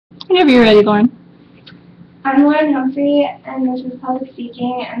Whenever you're ready, Lauren. I'm Lauren Humphrey, and this is public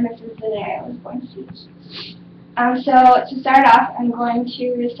speaking, and this is the day I was born to teach. So to start off, I'm going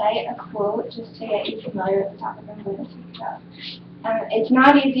to recite a quote just to get you familiar with the topic I'm going to speak about. It's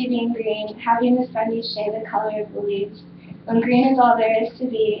not easy being green, having to spend each day the color of the leaves. When green is all there is to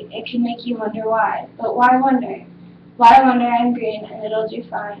be, it can make you wonder why. But why wonder? Why wonder I'm green and it'll do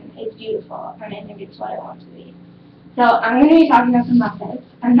fine. It's beautiful, and I think it's what I want to be. So I'm going to be talking about the Muppets,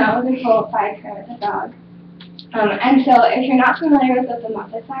 and that was a quote by Kermit the Frog. And so if you're not familiar with what the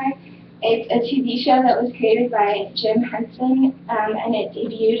Muppets are, it's a TV show that was created by Jim Henson, and it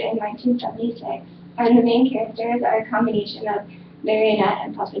debuted in 1976. And the main characters are a combination of marionette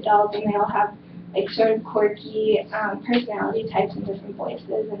and puppet dolls, and they all have like sort of quirky personality types and different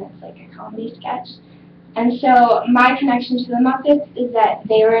voices, and it's like a comedy sketch. And so my connection to the Muppets is that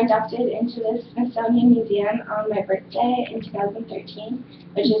they were inducted into the Smithsonian Museum on my birthday in 2013,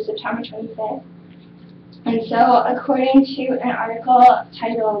 which is September 25th. And so according to an article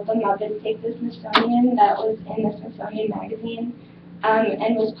titled "The Muppets Take the Smithsonian" that was in the Smithsonian magazine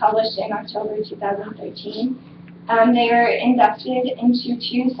and was published in October 2013, they were inducted into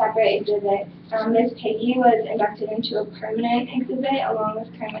two separate exhibits. Miss Piggy was inducted into a permanent exhibit along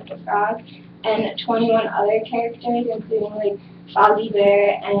with Kermit the Frog and 21 other characters, including like Fozzie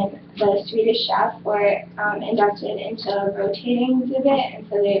Bear and the Swedish Chef, were inducted into a rotating exhibit, and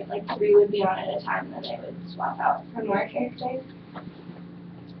so they three would be on at a time, and then they would swap out for more characters.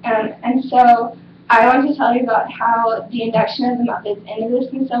 And so I want to tell you about how the induction of the Muppets into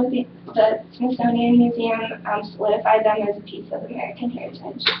the Smithsonian Museum solidified them as a piece of American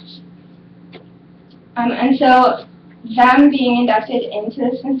heritage. And so them being inducted into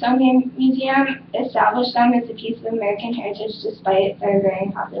the Smithsonian Museum established them as a piece of American heritage despite their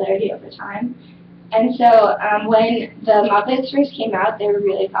varying popularity over time. And so when the Muppets first came out, they were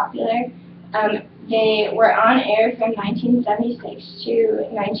really popular. They were on air from 1976 to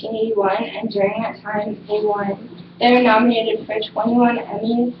 1981, and during that time they were nominated for 21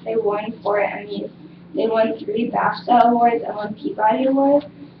 Emmys, they won 4 Emmys, they won 3 BAFTA awards and 1 Peabody Award.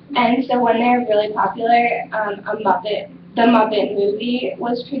 And so when they were really popular, the Muppet movie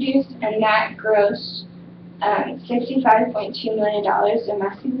was produced, and that grossed $65.2 million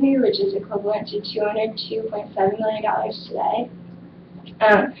domestically, which is equivalent to $202.7 million today.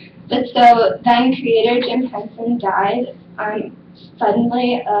 But so then creator Jim Henson died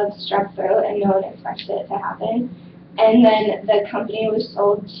suddenly of strep throat, and no one expected it to happen. And then the company was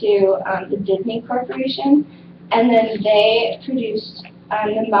sold to the Disney Corporation, and then they produced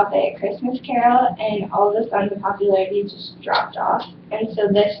the Muppet Christmas Carol, and all of a sudden the popularity just dropped off. And so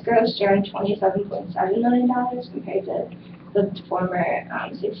this grossed around $27.7 million compared to the former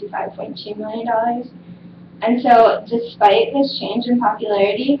 $65.2 million. And so despite this change in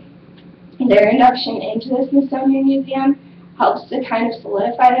popularity, their induction into the Smithsonian Museum helps to kind of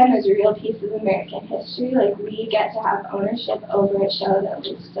solidify them as a real piece of American history. Like, we get to have ownership over a show that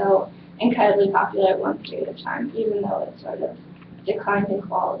was so incredibly popular at one period of time, even though it sort of declined in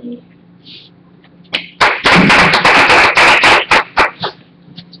quality.